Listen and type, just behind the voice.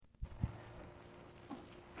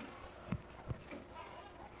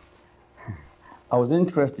I was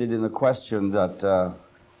interested in the question that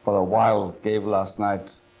Brother Weil gave last night,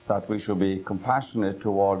 that we should be compassionate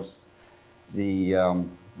towards the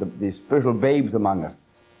spiritual babes among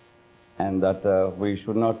us, and that we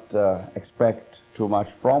should not expect too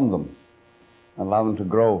much from them, allow them to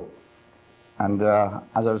grow. And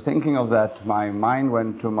as I was thinking of that, my mind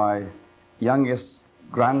went to my youngest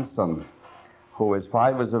grandson, who is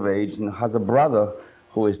 5 years of age and has a brother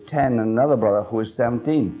who is 10 and another brother who is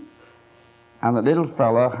 17. And the little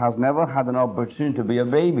fella has never had an opportunity to be a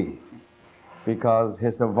baby, because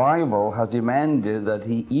his survival has demanded that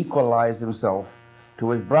he equalize himself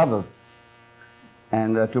to his brothers.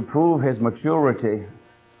 And to prove his maturity,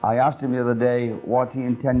 I asked him the other day what he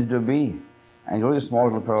intended to be. And he's only a small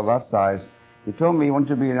little fellow that size. He told me he wanted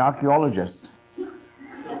to be an archaeologist.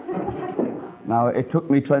 Now, it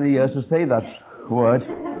took me 20 years to say that word.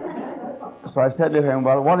 So I said to him,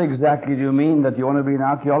 well, what exactly do you mean that you want to be an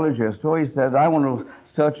archaeologist? So he said, I want to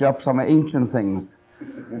search up some ancient things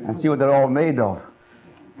and see what they're all made of.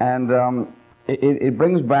 And it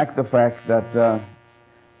brings back the fact that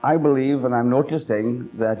I believe, and I'm noticing,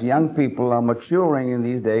 that young people are maturing in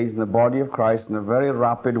these days in the body of Christ in a very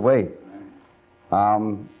rapid way.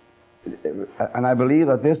 And I believe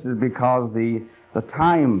that this is because the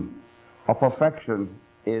time of perfection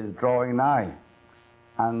is drawing nigh.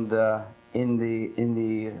 And in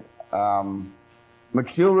the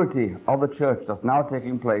maturity of the church that's now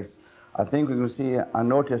taking place, I think we can see and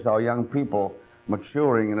notice our young people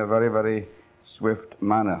maturing in a very, very swift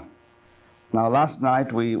manner. Now, last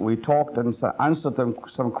night we talked and answered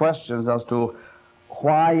some questions as to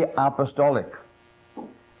why apostolic,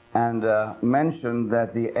 and mentioned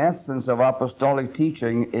that the essence of apostolic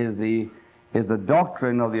teaching is the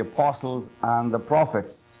doctrine of the apostles and the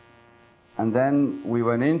prophets. And then we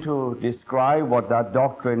went in to describe what that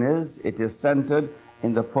doctrine is. It is centered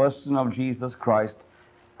in the person of Jesus Christ,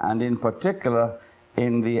 and in particular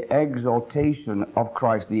in the exaltation of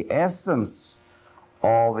Christ. The essence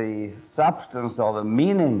or the substance or the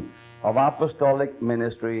meaning of apostolic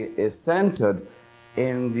ministry is centered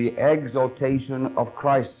in the exaltation of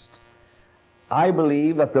Christ. I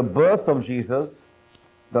believe that the birth of Jesus,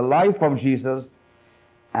 the life of Jesus,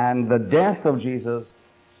 and the death of Jesus,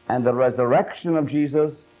 and the resurrection of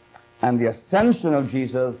Jesus, and the ascension of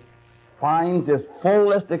Jesus finds its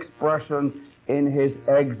fullest expression in his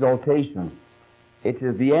exaltation. It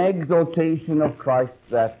is the exaltation of Christ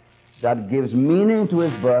that gives meaning to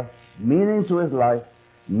his birth, meaning to his life,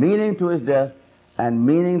 meaning to his death, and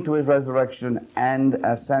meaning to his resurrection and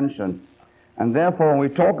ascension. And therefore, when we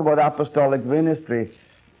talk about apostolic ministry,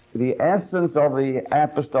 the essence of the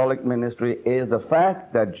apostolic ministry is the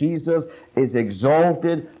fact that Jesus is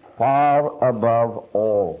exalted far above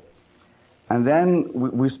all. And then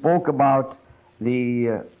we spoke about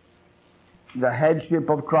the headship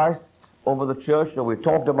of Christ over the church. So we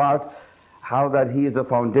talked about how that he is the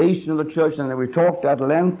foundation of the church, and then we talked at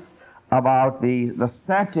length about the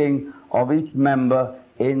setting of each member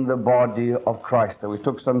in the body of Christ. So we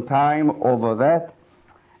took some time over that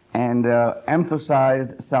and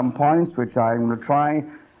emphasized some points which I'm going to try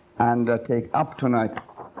and take up tonight.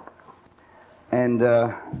 And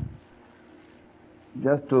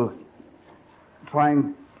just to try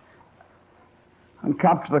and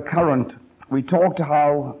capture the current, we talked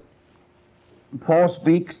how Paul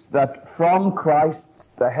speaks that from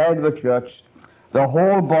Christ, the head of the church, the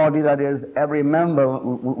whole body, that is, every member.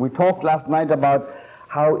 We talked last night about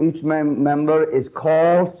how each member is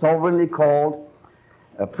called, sovereignly called,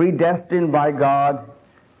 predestined by God,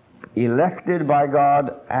 elected by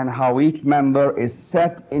God, and how each member is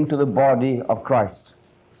set into the body of Christ.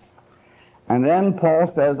 And then Paul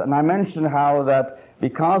says, and I mentioned how that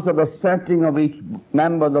because of the setting of each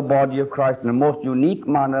member of the body of Christ in a most unique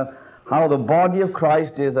manner, how the body of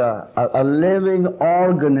Christ is a living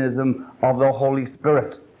organism of the Holy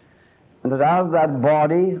Spirit. And that as that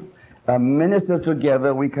body ministers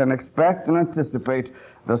together, we can expect and anticipate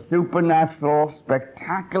the supernatural,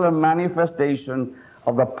 spectacular manifestation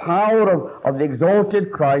of the power of the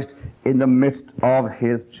exalted Christ in the midst of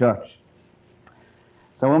his church.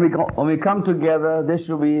 So when we come together, this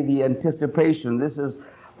should be the anticipation. This is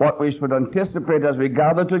what we should anticipate as we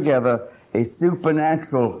gather together, a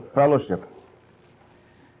supernatural fellowship.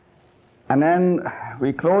 And then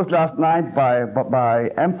we closed last night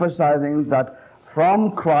by emphasizing that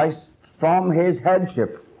from Christ, from his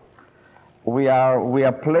headship, we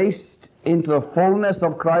are placed into the fullness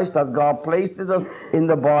of Christ. As God places us in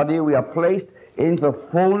the body, we are placed into the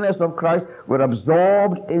fullness of Christ. We're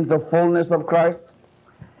absorbed into the fullness of Christ.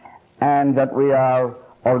 And that we are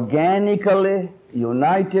organically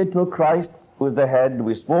united to Christ, who is the head.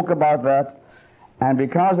 We spoke about that. And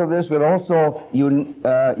because of this, we're also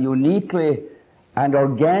uniquely and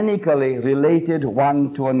organically related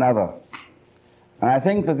one to another. And I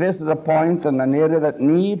think that this is a point and an area that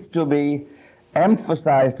needs to be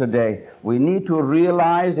emphasized today. We need to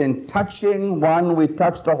realize in touching one, we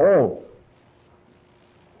touch the whole.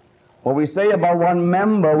 What we say about one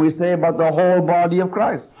member, we say about the whole body of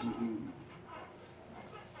Christ.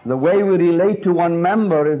 The way we relate to one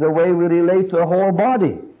member is the way we relate to the whole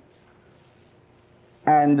body.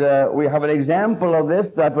 And we have an example of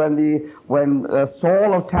this, that when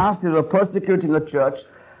Saul of Tarsus was persecuting the church,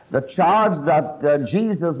 the charge that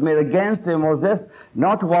Jesus made against him was this: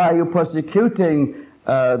 not why are you persecuting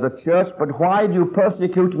the church, but why do you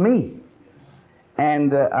persecute me?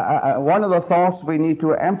 And one of the thoughts we need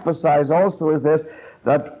to emphasize also is this,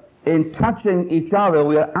 that in touching each other,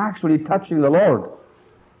 we are actually touching the Lord.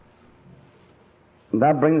 And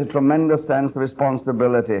that brings a tremendous sense of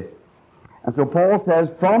responsibility. And so Paul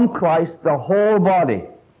says, from Christ, the whole body,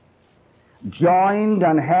 joined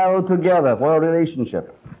and held together, what a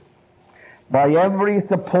relationship, by every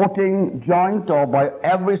supporting joint or by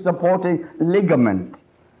every supporting ligament,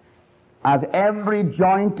 as every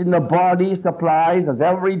joint in the body supplies, as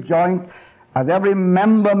every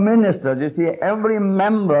member ministers. You see, every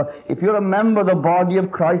member, if you're a member of the body of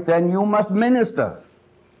Christ, then you must minister.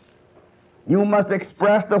 You must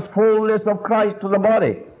express the fullness of Christ to the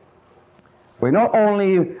body. We're not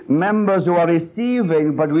only members who are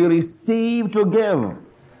receiving, but we receive to give.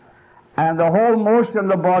 And the whole motion of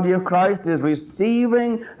the body of Christ is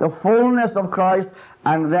receiving the fullness of Christ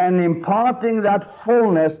and then imparting that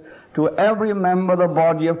fullness to every member of the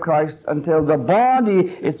body of Christ until the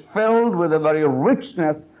body is filled with the very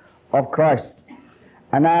richness of Christ.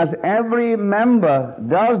 And as every member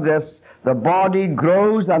does this, the body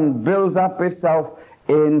grows and builds up itself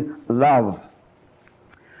in love.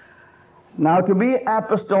 Now, to be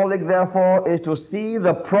apostolic, therefore, is to see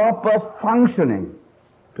the proper functioning,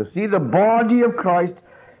 to see the body of Christ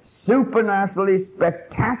supernaturally,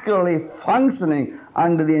 spectacularly functioning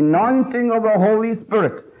under the anointing of the Holy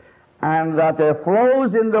Spirit, and that there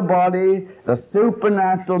flows in the body the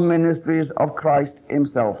supernatural ministries of Christ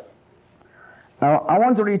himself. Now, I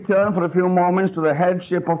want to return for a few moments to the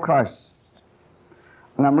headship of Christ.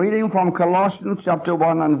 And I'm reading from Colossians chapter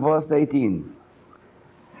 1 and verse 18.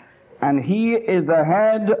 And he is the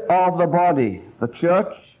head of the body, the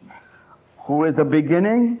church, who is the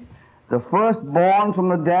beginning, the firstborn from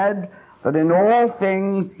the dead, that in all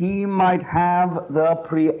things he might have the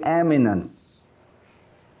preeminence.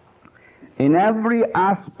 In every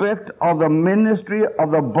aspect of the ministry of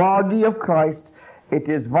the body of Christ, it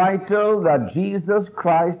is vital that Jesus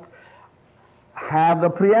Christ have the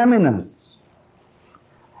preeminence.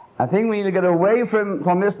 I think we need to get away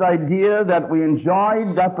from this idea that we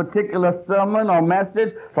enjoyed that particular sermon or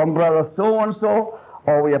message from brother so-and-so,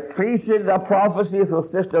 or we appreciate that prophecy through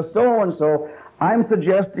sister so-and-so. I'm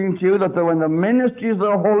suggesting to you that when the ministries of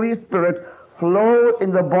the Holy Spirit flow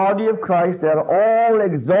in the body of Christ, they're all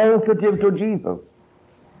exaltative to Jesus.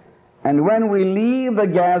 And when we leave the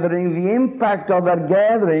gathering, the impact of that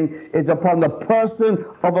gathering is upon the person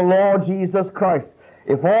of the Lord Jesus Christ.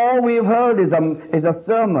 If all we've heard is a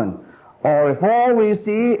sermon, or if all we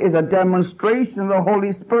see is a demonstration of the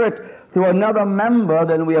Holy Spirit through another member,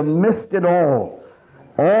 then we have missed it all.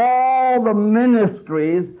 All the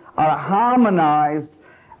ministries are harmonized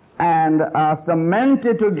and are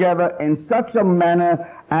cemented together in such a manner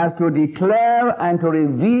as to declare and to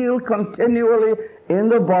reveal continually in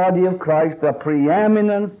the body of Christ the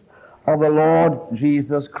preeminence of the Lord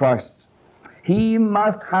Jesus Christ. He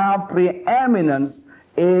must have preeminence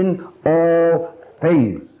in all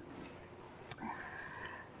things.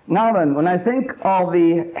 Now then, when I think of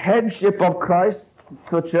the headship of Christ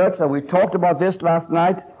to the church, and we talked about this last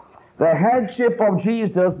night, the headship of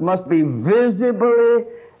Jesus must be visibly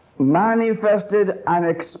manifested and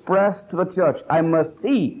expressed to the church. I must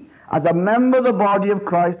see, as a member of the body of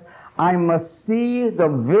Christ, I must see the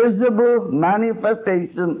visible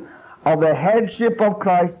manifestation of the headship of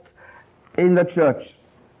Christ in the church.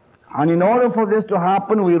 And in order for this to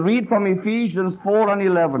happen, we read from Ephesians 4 and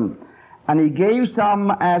 11. And he gave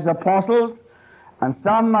some as apostles, and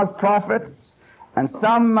some as prophets, and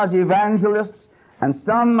some as evangelists, and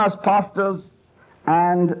some as pastors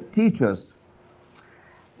and teachers.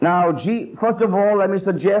 Now, first of all, let me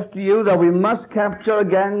suggest to you that we must capture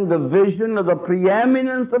again the vision of the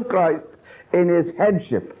preeminence of Christ in his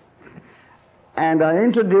headship. And I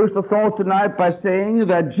introduced the thought tonight by saying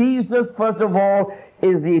that Jesus, first of all,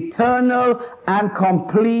 is the eternal and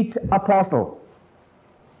complete apostle.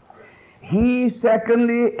 He,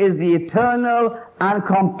 secondly, is the eternal and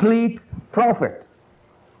complete prophet.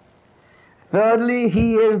 Thirdly,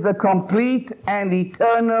 he is the complete and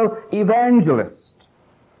eternal evangelist.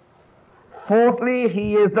 Fourthly,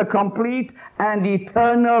 he is the complete and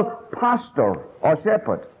eternal pastor or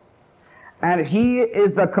shepherd. And he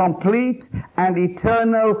is the complete and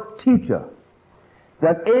eternal teacher.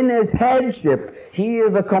 That in his headship, he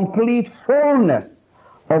is the complete fullness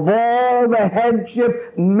of all the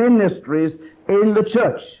headship ministries in the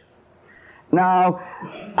church. Now,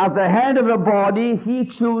 as the head of the body, he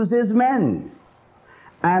chooses men.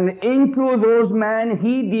 And into those men,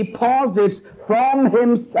 he deposits from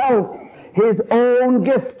himself his own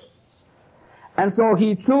gifts. And so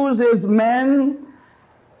he chooses men,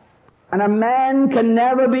 and a man can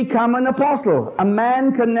never become an apostle. A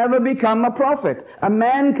man can never become a prophet. A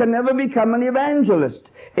man can never become an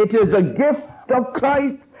evangelist. It is the gift of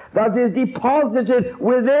Christ that is deposited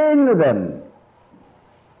within them.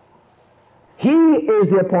 He is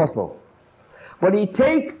the apostle. But he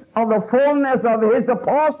takes of the fullness of his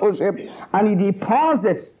apostleship and he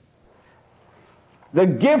deposits the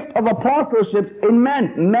gift of apostleship in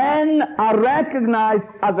men. Men are recognized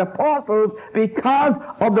as apostles because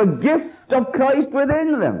of the gift of Christ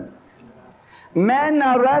within them. Men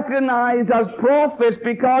are recognized as prophets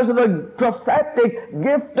because of the prophetic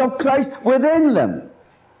gift of Christ within them.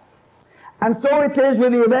 And so it is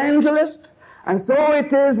with the evangelist, and so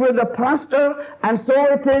it is with the pastor, and so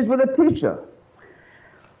it is with the teacher.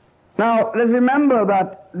 Now, let's remember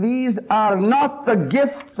that these are not the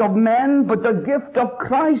gifts of men, but the gift of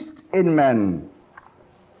Christ in men.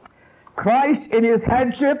 Christ in his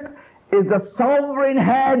headship is the sovereign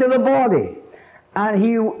head of the body. And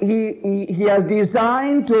he has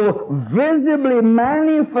designed to visibly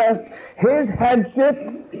manifest his headship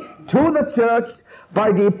to the church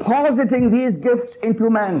by depositing these gifts into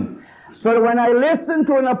men. So that when I listen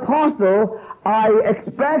to an apostle, I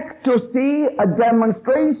expect to see a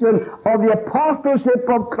demonstration of the apostleship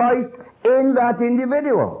of Christ in that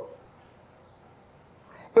individual.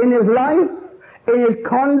 In his life, in his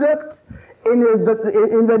conduct, in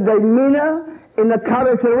the demeanor, in the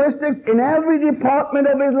characteristics, in every department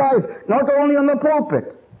of his life, not only on the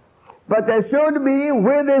pulpit. But there should be,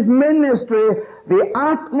 with his ministry, the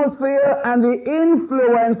atmosphere and the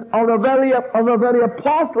influence of the very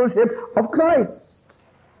apostleship of Christ.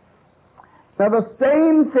 Now the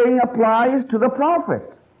same thing applies to the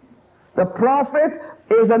prophet. The prophet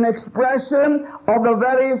is an expression of the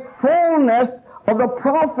very fullness of the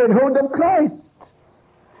prophethood of Christ.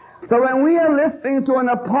 So when we are listening to an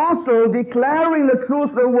apostle declaring the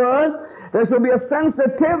truth of the word, there should be a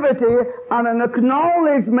sensitivity and an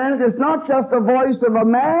acknowledgement. It's not just the voice of a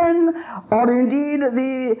man or indeed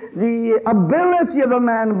the ability of a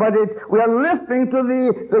man, but we are listening to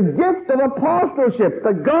the gift of apostleship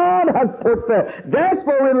that God has put there. That's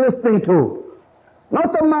what we're listening to.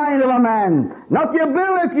 Not the mind of a man, not the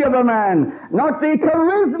ability of a man, not the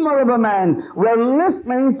charisma of a man. We're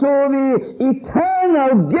listening to the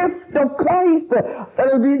eternal gift of Christ that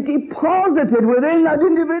has been deposited within that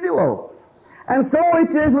individual. And so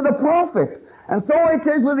it is with the prophet, and so it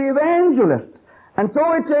is with the evangelist, and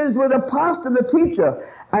so it is with the pastor, the teacher.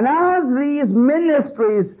 And as these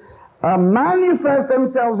ministries manifest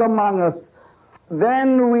themselves among us,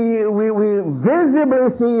 then we visibly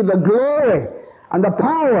see the glory and the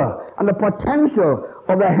power and the potential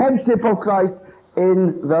of the headship of Christ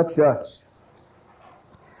in the church.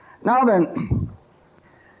 Now then,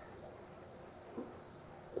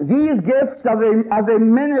 these gifts, as they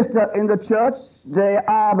minister in the church, they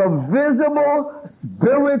are the visible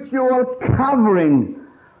spiritual covering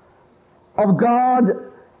of God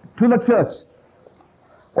to the church.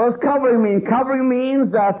 What does covering mean? Covering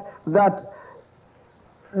means that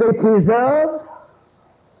they preserve,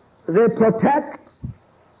 they protect,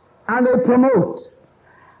 and they promote.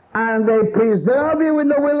 And they preserve you in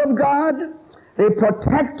the will of God, they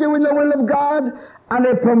protect you in the will of God, and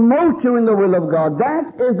they promote you in the will of God.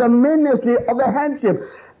 That is the ministry of the headship.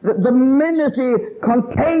 The ministry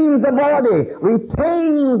contains the body,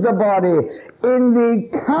 retains the body in the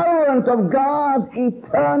current of God's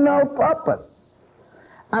eternal purpose,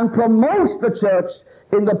 and promotes the church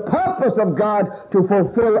in the purpose of God to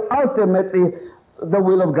fulfill ultimately the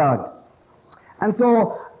will of God. And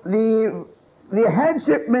so the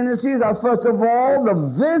headship ministries are first of all the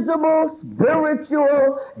visible,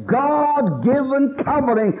 spiritual, God-given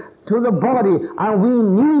covering to the body, and we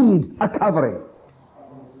need a covering.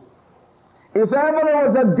 If ever there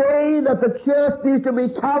was a day that the church needs to be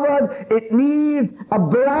covered, it needs a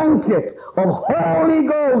blanket of Holy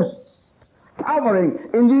Ghost covering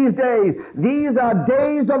in these days. These are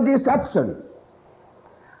days of deception.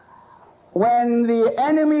 When the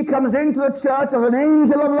enemy comes into the church as an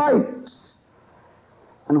angel of light,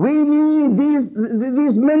 And we need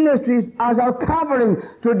these ministries as our covering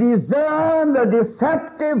to discern the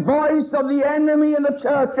deceptive voice of the enemy in the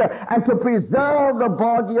church and to preserve the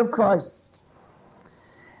body of Christ.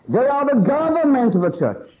 They are the government of the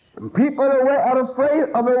church. People are afraid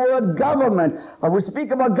of the word government. We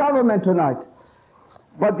speak about government tonight.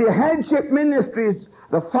 But the headship ministries,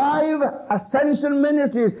 the 5 ascension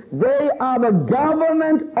ministries, they are the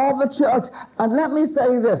government of the church. And let me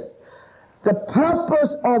say this. The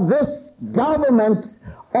purpose of this government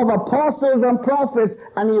of apostles and prophets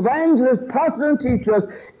and evangelists, pastors and teachers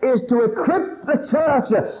is to equip the church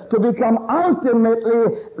to become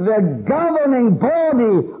ultimately the governing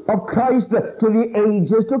body of Christ to the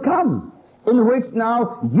ages to come, in which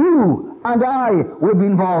now you and I will be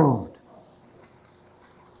involved.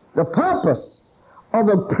 The purpose of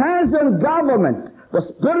the present government, the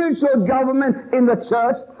spiritual government in the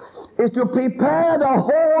church, is to prepare the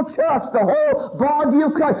whole church, the whole body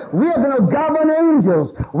of Christ. We are going to govern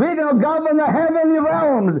angels. We're going to govern the heavenly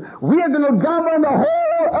realms. We are going to govern the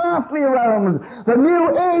whole earthly realms. The new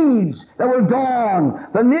age that will dawn,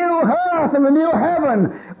 the new earth and the new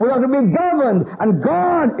heaven will have to be governed. And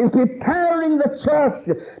God is preparing the church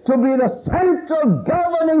to be the central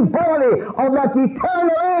governing body of that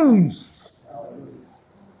eternal age.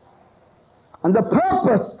 And the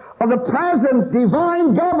purpose of the present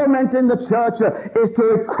divine government in the church is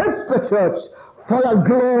to equip the church for a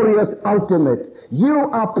glorious ultimate.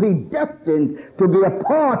 You are predestined to be a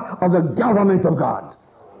part of the government of God.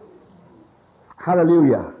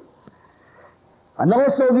 Hallelujah. And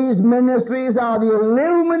also these ministries are the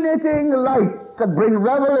illuminating light that bring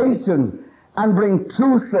revelation and bring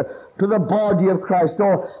truth to the body of Christ.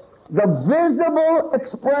 So the visible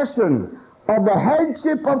expression of the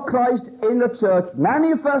headship of Christ in the church,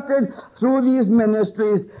 manifested through these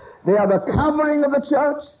ministries, they are the covering of the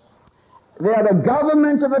church, they are the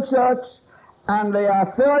government of the church, and they are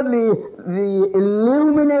thirdly the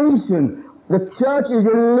illumination. The church is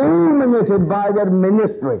illuminated by their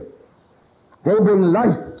ministry. They bring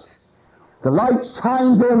light. The light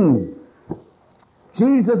shines in.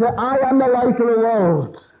 Jesus said, I am the light of the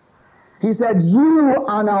world. He said, you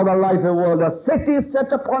are now the light of the world, a city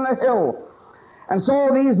set upon a hill. And so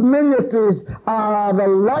these ministries are the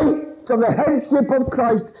light of the headship of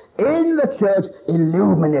Christ in the church,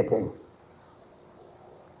 illuminating.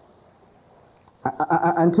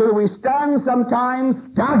 Until we stand sometimes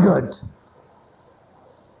staggered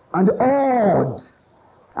and awed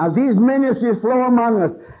as these ministries flow among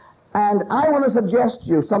us. And I want to suggest to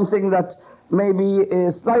you something that maybe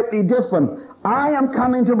is slightly different. I am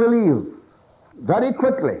coming to believe very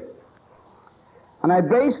quickly. And I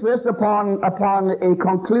base this upon a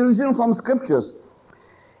conclusion from Scriptures.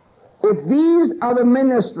 If these are the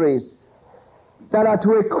ministries that are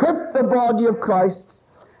to equip the body of Christ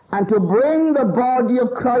and to bring the body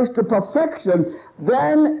of Christ to perfection,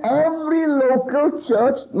 then every local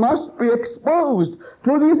church must be exposed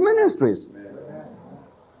to these ministries.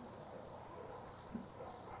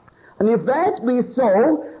 And if that be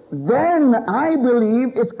so, then I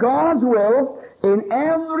believe it's God's will in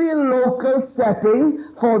every local setting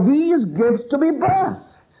for these gifts to be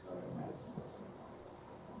birthed.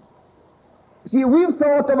 See, we've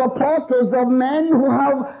thought of apostles, of men who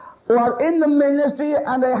are in the ministry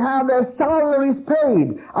and they have their salaries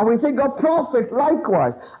paid. And we think of prophets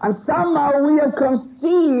likewise. And somehow we have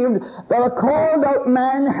conceived that a called out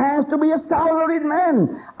man has to be a salaried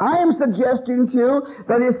man. I am suggesting to you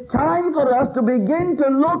that it's time for us to begin to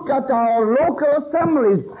look at our local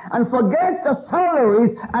assemblies and forget the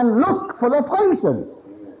salaries and look for the function.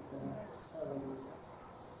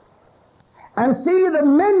 And see the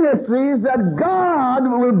ministries that God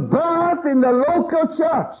will birth in the local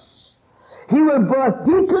church. He will birth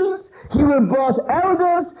deacons, he will birth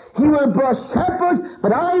elders, he will birth shepherds,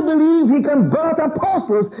 but I believe he can birth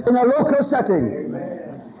apostles in a local setting.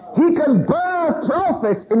 Amen. He can birth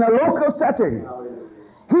prophets in a local setting.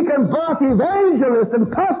 He can birth evangelists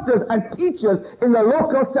and pastors and teachers in the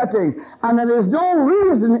local settings. And there is no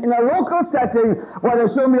reason in a local setting why there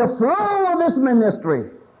should be a flow of this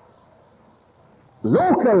ministry.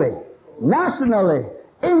 Locally, nationally,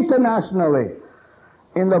 internationally,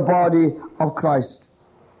 in the body of Christ.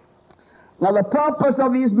 Now the purpose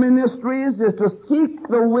of these ministries is to seek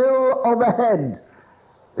the will of the head.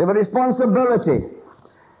 They have a responsibility.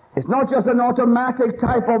 It's not just an automatic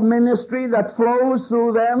type of ministry that flows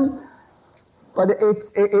through them, but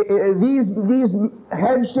these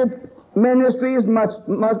headship ministries must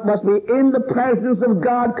be in the presence of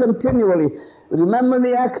God continually. Remember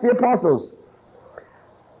the Acts of the Apostles.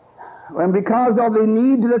 When because of the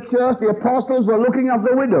need of the church, the apostles were looking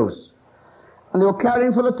after widows. and they were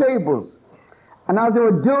caring for the tables. And as they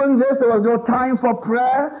were doing this, there was no time for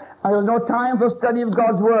prayer, and there was no time for study of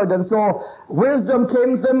God's word. And so wisdom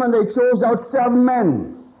came to them, and they chose out 7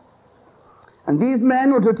 men. And these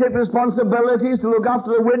men were to take responsibilities to look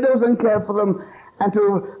after the widows and care for them, and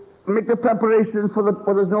to make the preparations for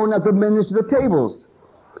what is known as the ministry of the tables.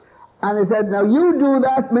 And he said, now you do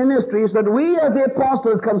that ministry so that we as the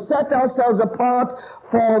apostles can set ourselves apart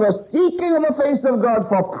for the seeking of the face of God,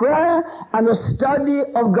 for prayer and the study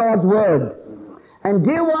of God's word. And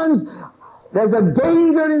dear ones, there's a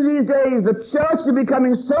danger in these days. The church is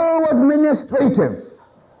becoming so administrative.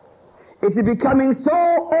 It is becoming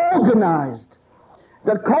so organized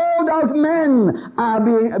that called out men are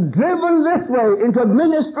being driven this way into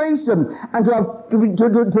administration and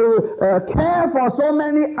to care for so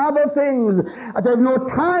many other things that they have no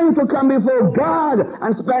time to come before God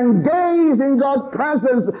and spend days in God's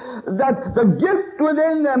presence, that the gift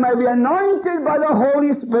within them may be anointed by the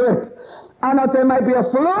Holy Spirit, and that there might be a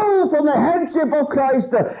flow from the headship of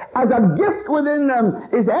Christ as that gift within them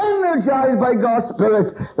is energized by God's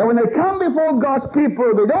Spirit, that when they come before God's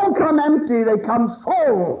people, they don't come empty, they come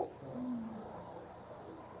full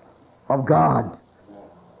of God.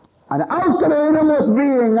 And out of the innermost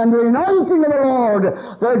being and the anointing of the Lord,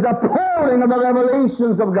 there is a pouring of the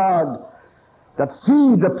revelations of God that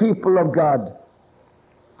feed the people of God.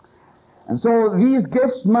 And so these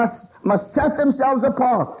gifts must set themselves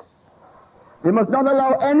apart. They must not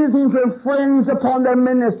allow anything to infringe upon their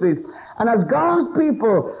ministries. And as God's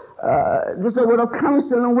people, just a word of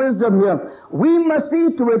counsel and wisdom here, we must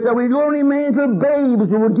see to it that we don't remain little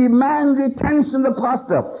babes who will demand the attention of the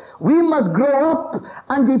pastor. We must grow up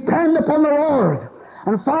and depend upon the Lord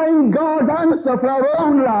and find God's answer for our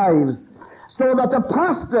own lives, so that the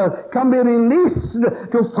pastor can be released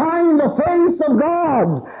to find the face of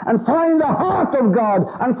God and find the heart of God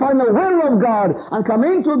and find the will of God and come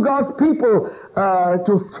into God's people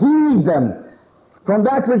to feed them from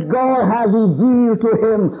that which God has revealed to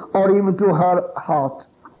him or even to her heart.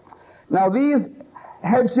 Now these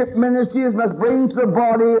headship ministries must bring to the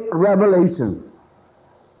body revelation.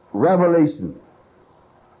 Revelation.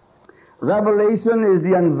 Revelation is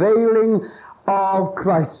the unveiling of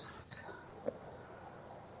Christ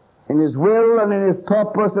in his will and in his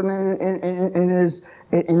purpose and in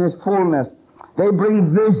his fullness. They bring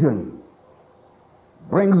vision.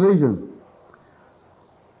 Bring vision.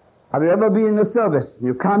 Have you ever been in a service?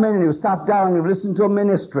 You come in and you sat down and you've listened to a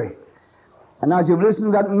ministry. And as you've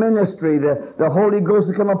listened to that ministry, the Holy Ghost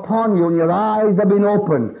has come upon you and your eyes have been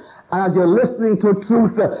opened. And as you're listening to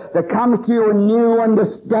truth, there comes to you a new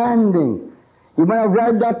understanding. You may have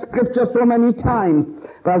read that scripture so many times,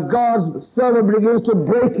 but as God's servant begins to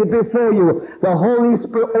break it before you, the Holy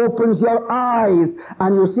Spirit opens your eyes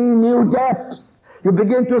and you see new depths. You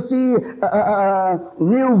begin to see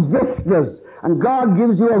new vistas, and God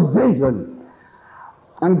gives you a vision.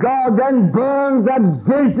 And God then burns that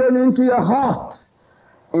vision into your heart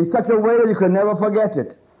in such a way that you can never forget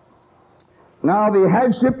it. Now the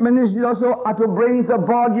headship ministry also are to bring the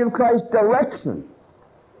body of Christ direction.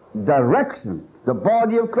 Direction. The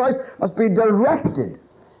body of Christ must be directed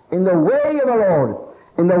in the way of the Lord,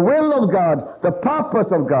 in the will of God, the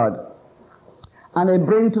purpose of God. And they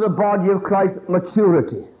bring to the body of Christ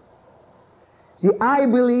maturity. See, I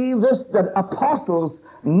believe this, that apostles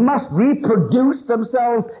must reproduce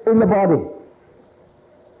themselves in the body.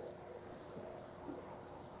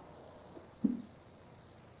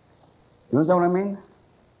 You understand what I mean?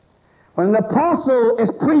 When an apostle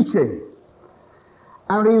is preaching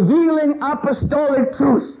and revealing apostolic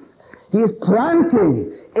truth, he is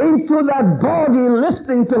planting into that body,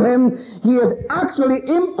 listening to him. He is actually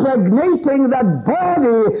impregnating that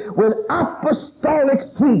body with apostolic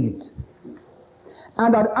seed.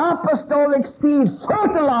 And that apostolic seed,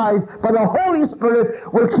 fertilized by the Holy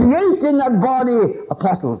Spirit, will create in that body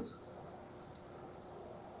apostles.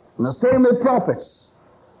 And the same with prophets,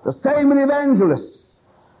 the same with evangelists,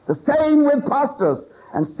 the same with pastors,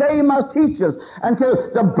 and same as teachers, until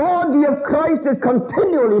the body of Christ is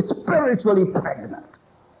continually spiritually pregnant.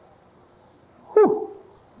 Whew.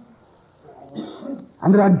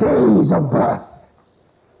 And there are days of birth.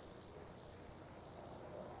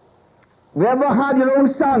 Have you ever had your own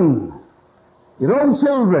son, your own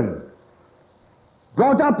children,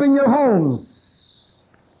 brought up in your homes,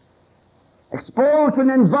 exposed to an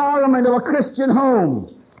environment of a Christian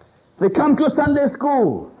home? They come to Sunday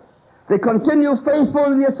school. They continue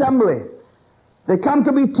faithful in the assembly. They come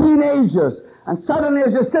to be teenagers. And suddenly,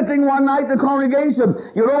 as you're sitting one night in the congregation,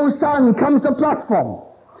 your own son comes to the platform.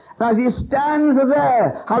 As he stands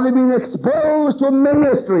there, having been exposed to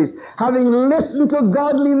ministries, having listened to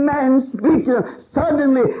godly men speaking,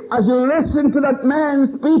 suddenly, as you listen to that man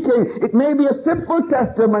speaking, it may be a simple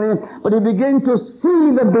testimony, but you begin to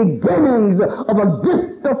see the beginnings of a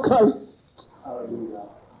gift of Christ. Hallelujah.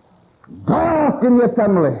 Birthed in the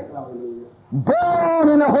assembly. Hallelujah. Born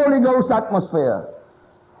in a Holy Ghost atmosphere.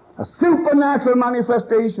 A supernatural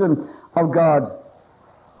manifestation of God.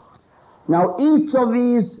 Now, each of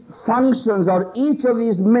these functions or each of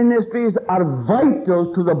these ministries are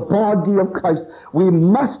vital to the body of Christ. We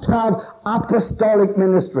must have apostolic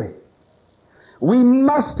ministry. We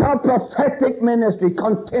must have prophetic ministry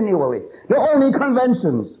continually, not only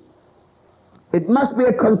conventions. It must be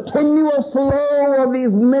a continual flow of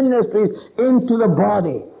these ministries into the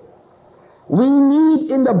body. We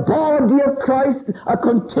need in the body of Christ a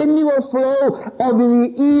continual flow of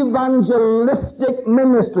the evangelistic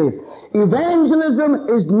ministry. Evangelism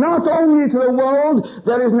is not only to the world,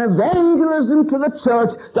 there is an evangelism to the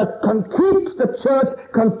church that keeps the church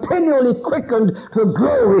continually quickened to the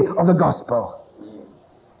glory of the gospel.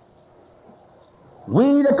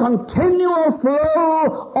 We need a continual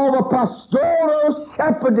flow of a pastoral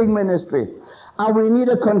shepherding ministry. And we need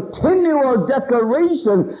a continual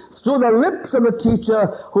declaration through the lips of the teacher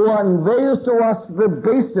who unveils to us the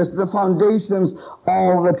basis, the foundations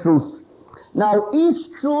of the truth. Now, each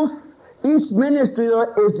truth, each ministry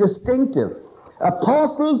is distinctive.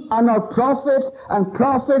 Apostles are not prophets, and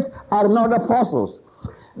prophets are not apostles.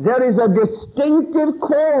 There is a distinctive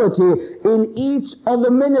quality in each of the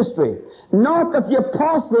ministry. Not that the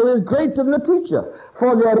apostle is greater than the teacher,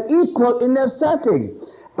 for they are equal in their setting.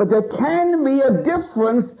 But there can be a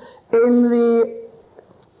difference in the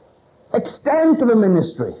extent of the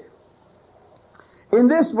ministry. In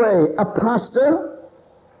this way, a pastor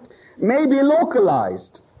may be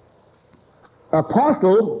localized.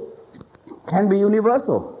 Apostle can be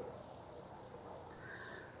universal.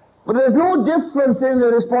 But there's no difference in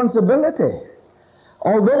the responsibility.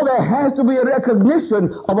 Although there has to be a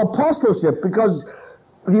recognition of apostleship, because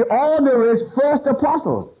the order is first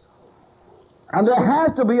apostles. And there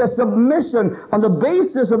has to be a submission on the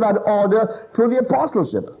basis of that order to the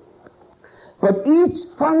apostleship. But each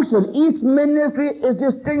function, each ministry is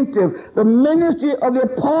distinctive. The ministry of the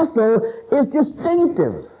apostle is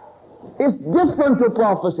distinctive. It's different to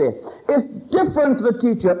prophecy. It's different to the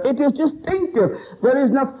teacher. It is distinctive. There is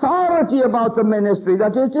an authority about the ministry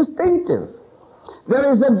that is distinctive. There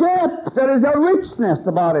is a depth, there is a richness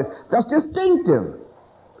about it that's distinctive.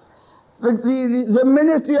 The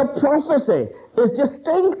ministry of prophecy is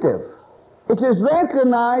distinctive. It is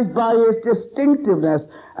recognized by its distinctiveness,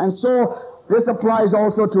 and so this applies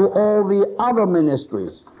also to all the other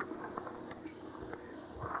ministries.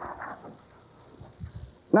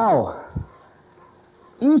 Now,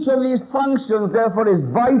 each of these functions, therefore, is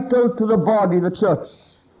vital to the body, the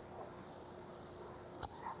church.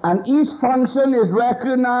 And each function is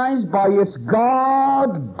recognized by its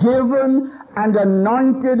God-given and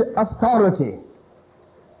anointed authority.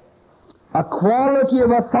 A quality of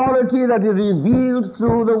authority that is revealed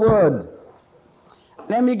through the Word.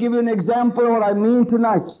 Let me give you an example of what I mean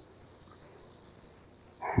tonight.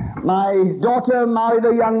 My daughter married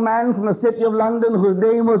a young man from the city of London whose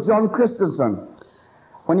name was John Christensen.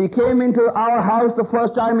 When he came into our house the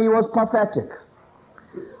first time, he was pathetic.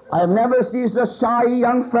 I have never seen such a shy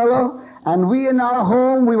young fellow, and we in our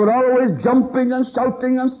home, we were always jumping and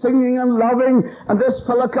shouting and singing and loving, and this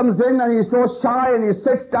fellow comes in and he's so shy and he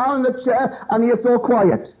sits down in the chair and he is so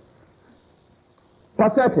quiet.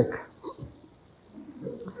 Pathetic.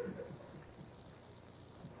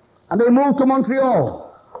 And they moved to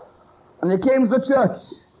Montreal, and they came to the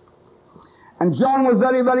church, and John was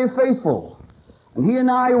very, very faithful, and he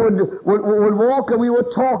and I would walk and we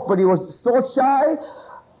would talk, but he was so shy,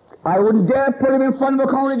 I wouldn't dare put him in front of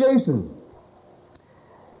a congregation.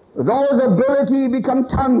 With all his ability, he'd become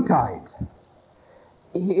tongue-tied.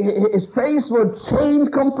 His face would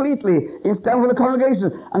change completely in stand for the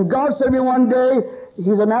congregation. And God said to me one day,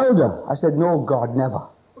 he's an elder. I said, no, God, never.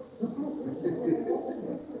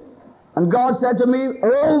 And God said to me,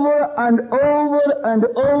 over and over and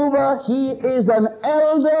over, he is an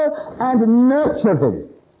elder, and nurture him.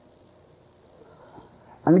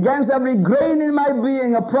 And against every grain in my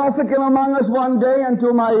being, a prophet came among us one day, and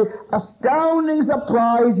to my astounding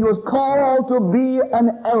surprise, he was called to be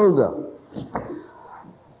an elder.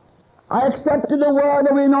 I accepted the word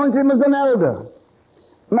and we anointed him as an elder.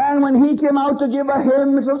 Man, when he came out to give a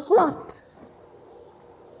hymn, it was flat.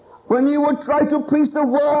 When he would try to preach the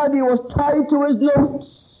word, he was tied to his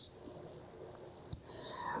notes.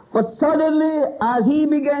 But suddenly, as he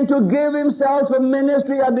began to give himself to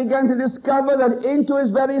ministry, I began to discover that into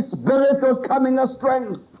his very spirit was coming a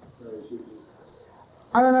strength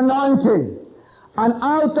and an anointing. And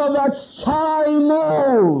out of that shy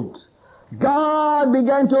mold, God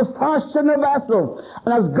began to fashion a vessel.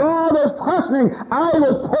 And as God was fashioning, I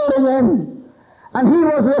was pouring in. And he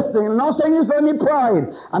was listening. I'm not saying it for any pride.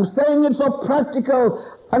 I'm saying it for practical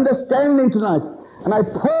understanding tonight. And I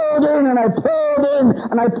poured in, and I poured in,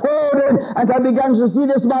 and I poured in, and I began to see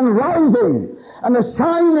this man rising, and the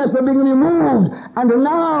shyness was being removed, and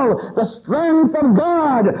now the strength of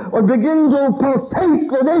God was beginning to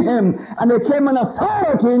pulsate within him, and there came an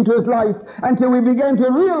authority into his life, until we began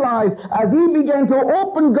to realize, as he began to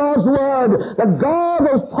open God's Word, that God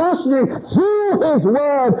was fashioning through his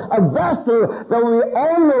Word a vessel that would be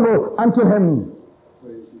honorable unto him.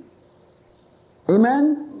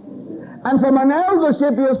 Amen? And from an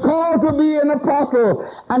eldership, he was called to be an apostle.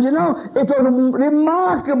 And you know, it was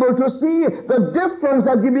remarkable to see the difference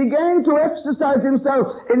as he began to exercise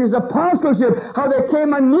himself in his apostleship, how there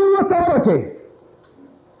came a new authority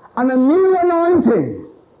and a new anointing.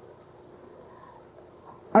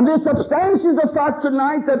 And this substantiates the fact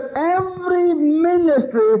tonight that every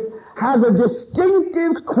ministry has a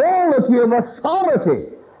distinctive quality of authority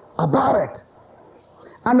about it.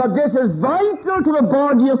 And that this is vital to the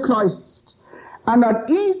body of Christ. And that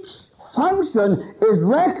each function is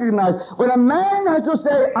recognized. When a man has to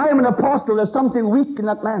say, I am an apostle, there's something weak in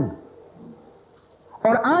that man.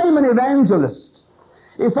 Or I am an evangelist.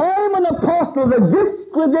 If I am an apostle, the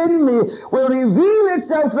gift within me will reveal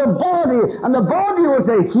itself to the body, and the body will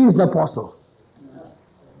say, he's an apostle.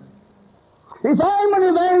 If I'm an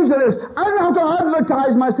evangelist, I don't have to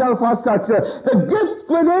advertise myself as such. The gift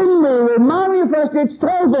within me will manifest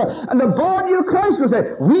itself, and the body of Christ will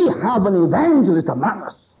say, we have an evangelist among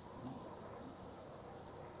us.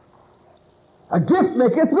 A gift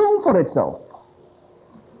maketh room for itself.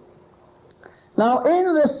 Now,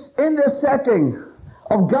 in this setting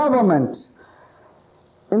of government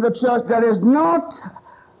in the church, there is not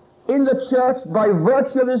in the church, by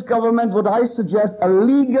virtue of this government, would I suggest a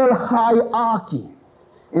legal hierarchy.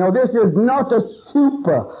 You know, this is not a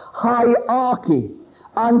super hierarchy,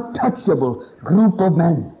 untouchable group of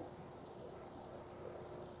men.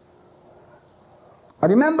 I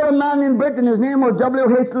remember a man in Britain, his name was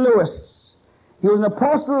W.H. Lewis. He was an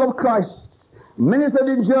apostle of Christ, ministered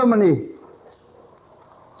in Germany,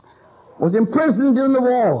 was imprisoned during the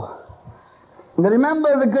war. And I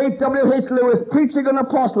remember the great W.H. Lewis preaching on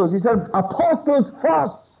apostles. He said, apostles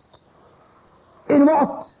first. In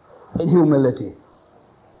what? In humility.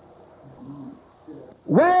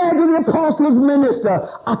 Where do the apostles minister?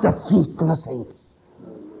 At the feet of the saints.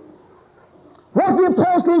 What do the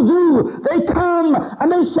apostles do? They come and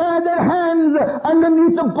they share their hands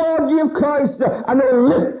underneath the body of Christ, and they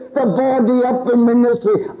lift the body up in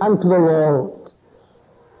ministry unto the Lord.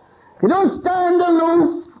 You don't stand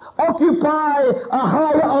aloof, occupy a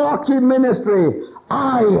hierarchy ministry.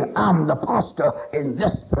 I am the pastor in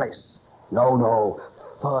this place. No.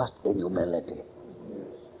 First in humility.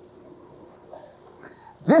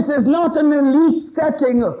 This is not an elite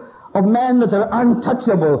setting of men that are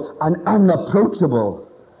untouchable and unapproachable,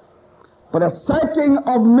 but a setting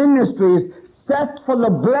of ministries set for the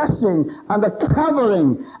blessing and the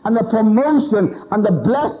covering and the promotion and the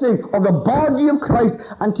blessing of the body of Christ,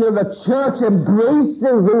 until the church embraces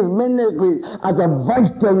his ministries as a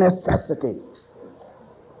vital necessity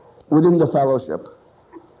within the fellowship.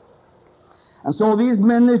 And so these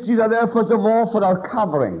ministries are there, first of all, for our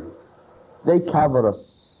covering. They cover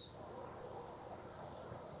us.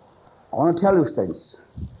 I want to tell you, saints,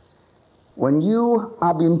 when you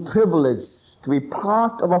are being privileged to be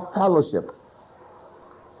part of a fellowship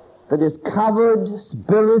that is covered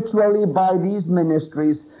spiritually by these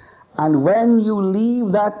ministries, and when you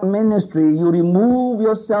leave that ministry, you remove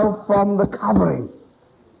yourself from the covering.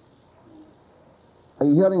 Are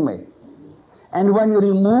you hearing me? And when you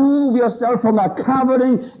remove yourself from that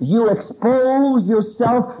covering, you expose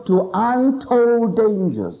yourself to untold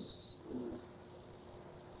dangers.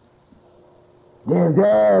 They're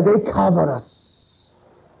there, they cover us.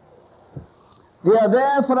 They are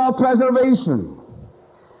there for our preservation.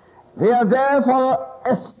 They are there for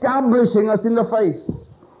establishing us in the faith.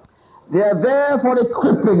 They are there for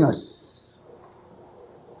equipping us.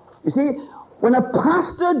 You see, when a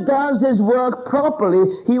pastor does his work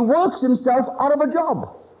properly, he works himself out of a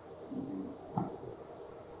job.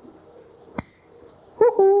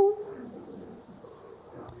 Woo-hoo.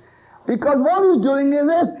 Because what he's doing is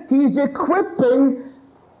this: he's equipping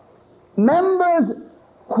members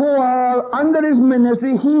who are under his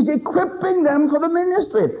ministry, he's equipping them for the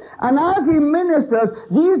ministry. And as he ministers,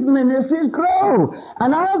 these ministries grow.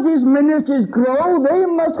 And as these ministries grow, they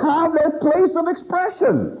must have their place of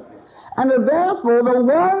expression. And therefore, the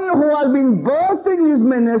one who has been birthing these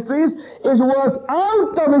ministries is worked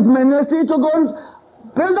out of his ministry to go and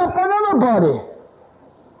build up another body.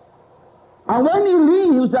 And when he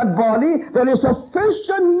leaves that body, there is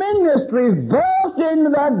sufficient ministries birthed into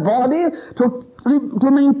that body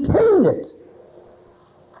to maintain it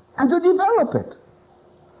and to develop it.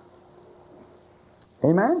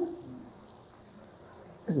 Amen?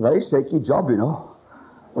 It's a very shaky job, you know,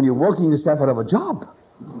 when you're working yourself out of a job.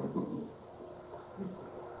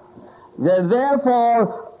 They're there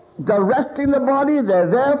for directing the body, they're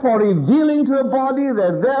there for revealing to the body,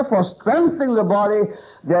 they're there for strengthening the body,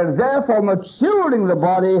 they're there for maturing the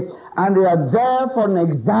body, and they are there for an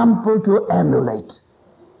example to emulate.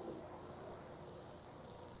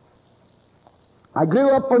 I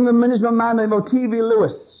grew up in the ministry of a man named T.V.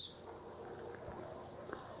 Lewis,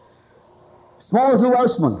 small little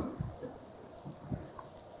Welshman.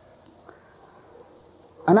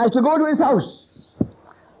 And I used to go to his house.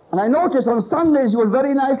 And I noticed on Sundays he was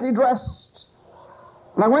very nicely dressed.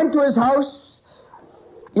 And I went to his house.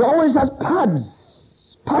 He always has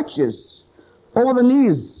patches over the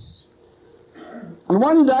knees. And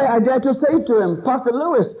one day I dared to say to him, Pastor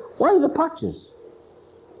Lewis, why the patches?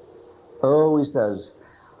 Oh, he says,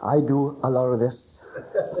 I do a lot of this.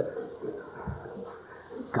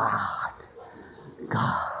 God.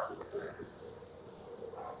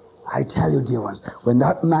 I tell you, dear ones, when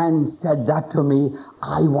that man said that to me,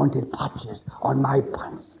 I wanted patches on my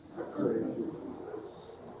pants.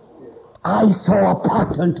 I saw a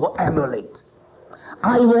pattern to emulate.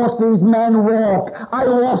 I watched these men walk. I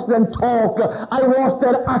watched them talk. I watched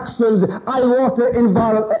their actions. I watched their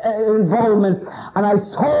involvement. And I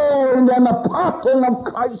saw in them a pattern of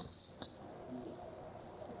Christ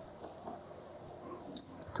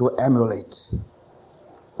to emulate.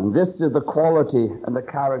 And this is the quality and the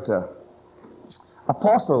character.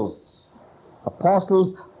 Apostles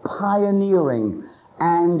pioneering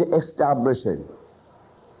and establishing.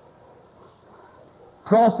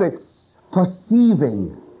 Prophets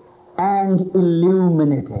perceiving and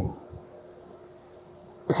illuminating.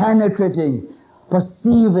 Penetrating,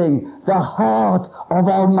 perceiving the heart of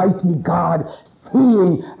Almighty God,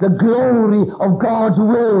 seeing the glory of God's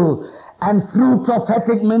will, and through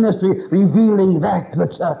prophetic ministry, revealing that to the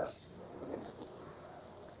church.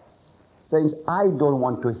 Saints, I don't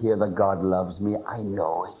want to hear that God loves me. I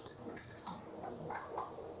know it.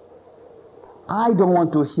 I don't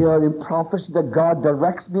want to hear in prophecy that God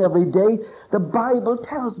directs me every day. The Bible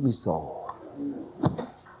tells me so.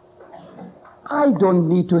 I don't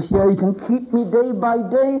need to hear He can keep me day by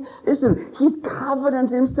day. Listen, He's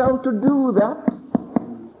covenanted Himself to do that.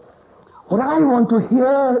 What I want to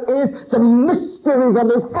hear is the mysteries of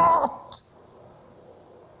His heart,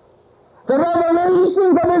 the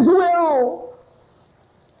revelations of His will.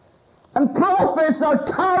 And prophets are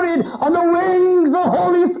carried on the wings of the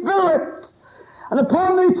Holy Spirit. And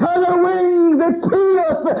upon the eternal wings they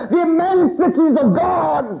pierce the immensities of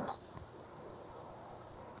God.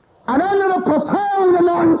 And under the profound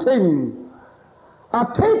anointing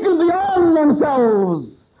are taken beyond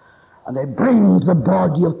themselves, and they bring to the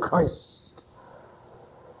body of Christ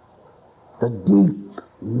the deep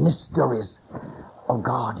mysteries of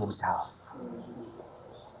God Himself.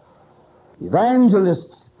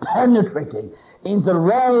 Evangelists penetrating into the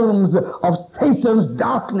realms of Satan's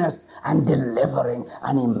darkness and delivering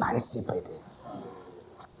and emancipating.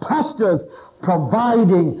 Pastors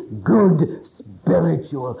providing good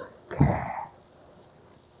spiritual care.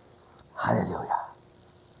 Hallelujah.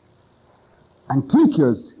 And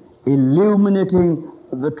teachers illuminating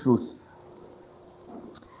the truth.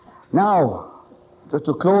 Now, just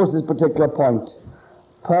to close this particular point,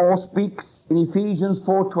 Paul speaks in Ephesians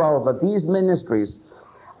 4:12 that these ministries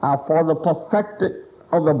are for the perfecting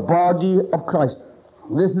of the body of Christ.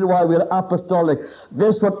 This is why we're apostolic.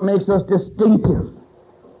 This is what makes us distinctive.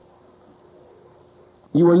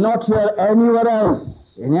 You will not hear anywhere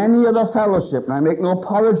else, in any other fellowship, and I make no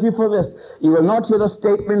apology for this, you will not hear the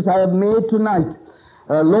statements I have made tonight.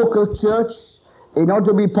 A local church, in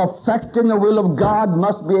order to be perfecting the will of God,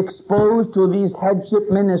 must be exposed to these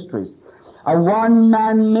headship ministries. A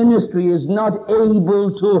one-man ministry is not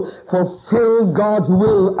able to fulfill God's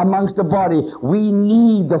will amongst the body. We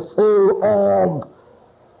need the full orb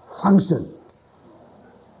function.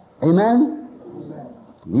 Amen?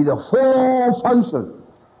 We need the full orb function.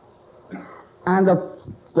 And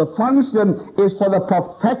the function is for the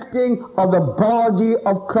perfecting of the body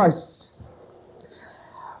of Christ.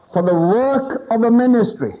 for the work of the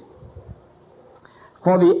ministry,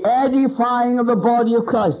 for the edifying of the body of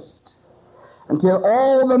Christ, until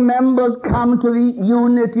all the members come to the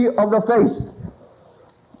unity of the faith.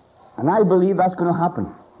 And I believe that's going to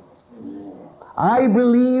happen. I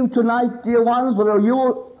believe tonight, dear ones, whether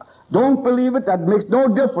you don't believe it, that makes no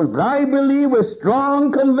difference. But I believe with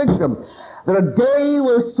strong conviction that a day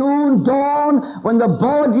will soon dawn when the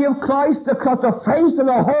body of Christ across the face of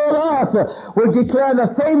the whole earth will declare the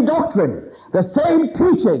same doctrine, the same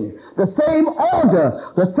teaching, the same order,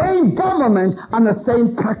 the same government, and the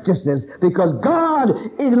same practices. Because God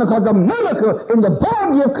is going to cause a miracle in the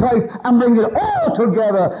body of Christ and bring it all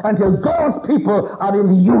together until God's people are in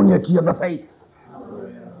the unity of the faith.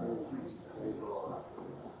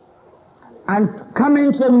 And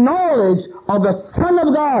coming to the knowledge of the Son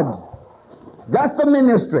of God. That's the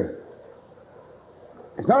ministry.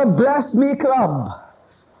 It's not a bless me club.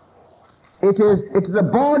 It's the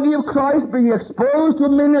body of Christ being exposed to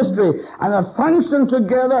ministry and a function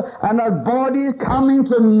together, and that body coming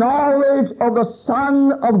to knowledge of the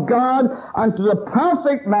Son of God and to the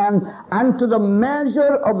perfect man and to the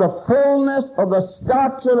measure of the fullness of the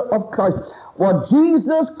stature of Christ. What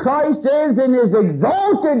Jesus Christ is in his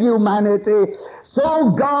exalted humanity, so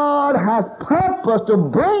God has purposed to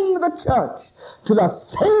bring the church to that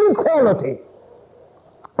same quality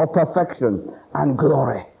of perfection and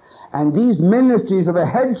glory. And these ministries of the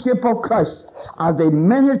headship of Christ, as they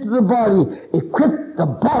minister to the body, equip the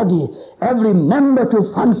body, every member to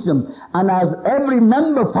function. And as every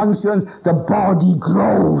member functions, the body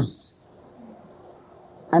grows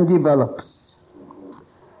and develops.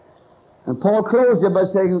 And Paul closed it by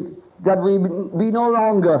saying that we be no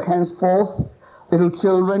longer henceforth little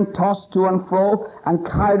children tossed to and fro and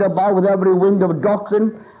carried about with every wind of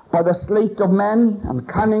doctrine by the sleight of men and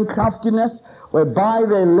cunning craftiness, whereby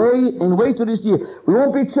they lay in wait to deceive. We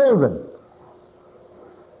won't be children.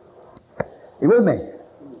 You with me?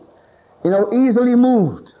 Easily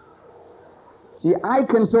moved. See, I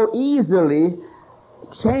can so easily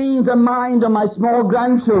change the mind of my small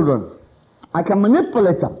grandchildren. I can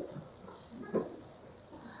manipulate them.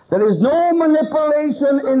 There is no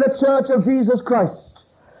manipulation in the Church of Jesus Christ,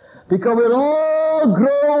 because we're all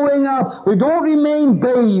growing up. We don't remain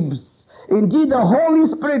babes. Indeed, the Holy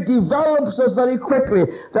Spirit develops us very quickly,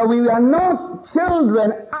 that we are not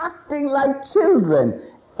children acting like children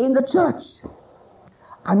in the church.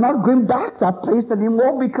 I'm not going back to that place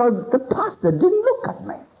anymore because the pastor didn't look at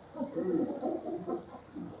me.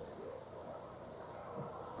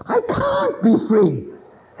 I can't be free.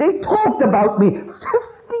 They talked about me 50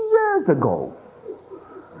 years ago.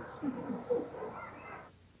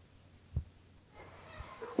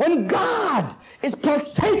 When God is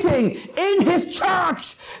pulsating in his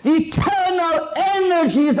church the eternal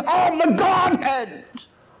energies of the Godhead,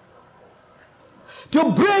 to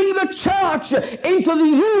bring the church into the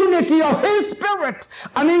unity of his Spirit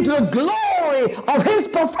and into the glory of his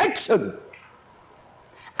perfection,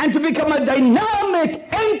 and to become a dynamic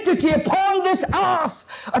entity upon this earth,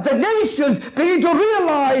 as the nations begin to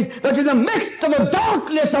realize that in the midst of the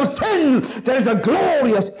darkness of sin, there is a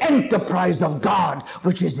glorious enterprise of God,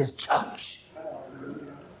 which is his church.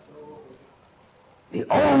 The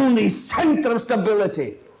only center of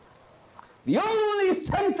stability, the only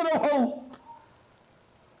center of hope,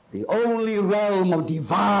 the only realm of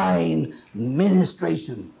divine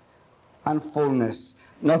ministration and fullness,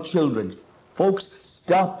 not children. Folks,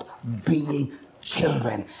 stop being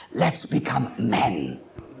children. Let's become men.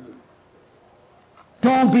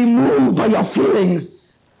 Don't be moved by your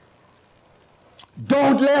feelings.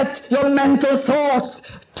 Don't let your mental thoughts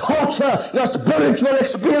torture your spiritual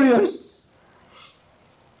experience.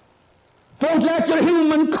 Don't let your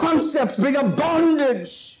human concepts bring a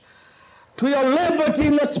bondage to your liberty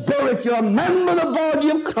in the Spirit. You're a member of the body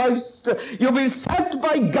of Christ. You've been set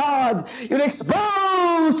by God. You're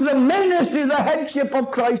exposed to the ministry, the headship of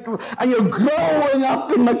Christ, and you're growing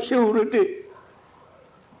up in maturity.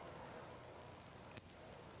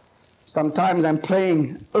 Sometimes I'm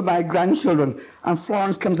playing with my grandchildren, and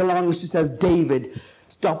Florence comes along and she says, "David,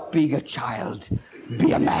 stop being a child.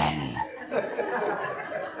 Be a man."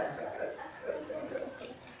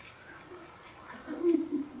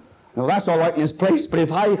 Now that's all right in its place, but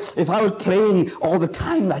if I was playing all the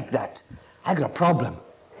time like that, I got a problem.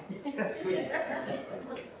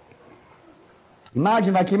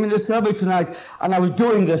 Imagine if I came into the service tonight and I was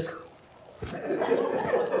doing this.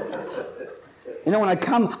 When I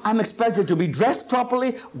come, I'm expected to be dressed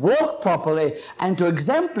properly, walk properly, and to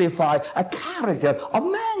exemplify a character of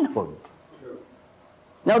manhood.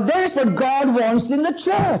 Now that's what God wants in the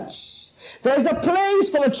church. There's a place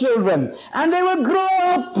for the children, and they will grow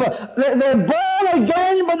up. They're born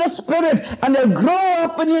again by the Spirit, and they'll grow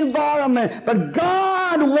up in the environment. But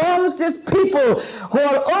God wants His people who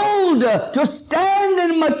are older to stand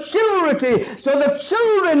in maturity so the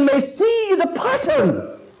children may see the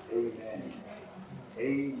pattern. Amen.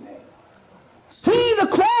 Amen. See the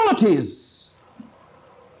qualities.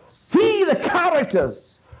 See the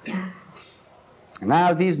characters. And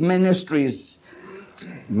as these ministries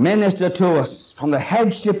minister to us from the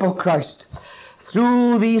headship of Christ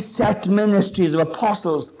through these set ministries of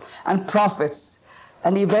apostles and prophets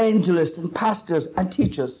and evangelists and pastors and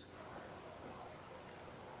teachers,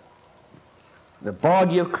 the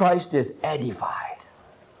body of Christ is edified.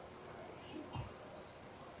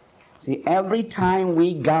 See, every time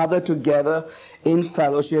we gather together in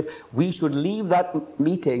fellowship, we should leave that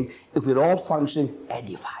meeting, if we're all functioning,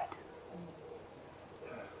 edified.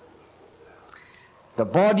 The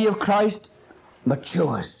body of Christ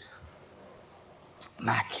matures.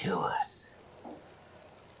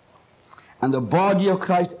 And the body of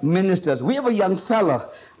Christ ministers. We have a young fella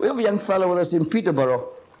with us in Peterborough.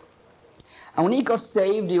 And when he got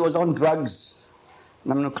saved, he was on drugs.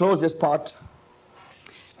 And I'm going to close this part.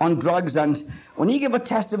 On drugs. And when he gave a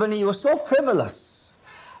testimony, he was so frivolous.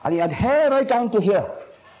 And he had hair right down to here.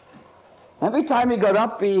 Every time he got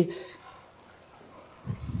up, I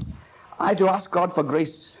had to ask God for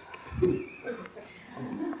grace.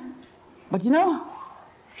 But you know,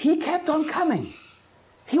 he kept on coming.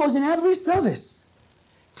 He was in every service.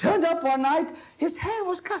 Turned up one night, his hair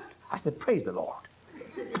was cut. I said, praise the Lord.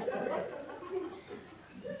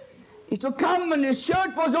 He used to come and his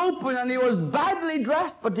shirt was open and he was badly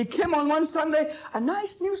dressed, but he came on one Sunday, a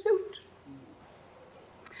nice new suit.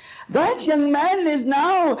 That young man is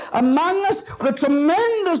now among us with a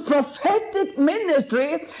tremendous prophetic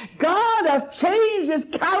ministry. God has changed his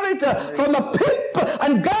character from a pimp,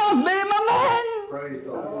 and God's made him a man. Praise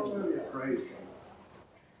the Lord.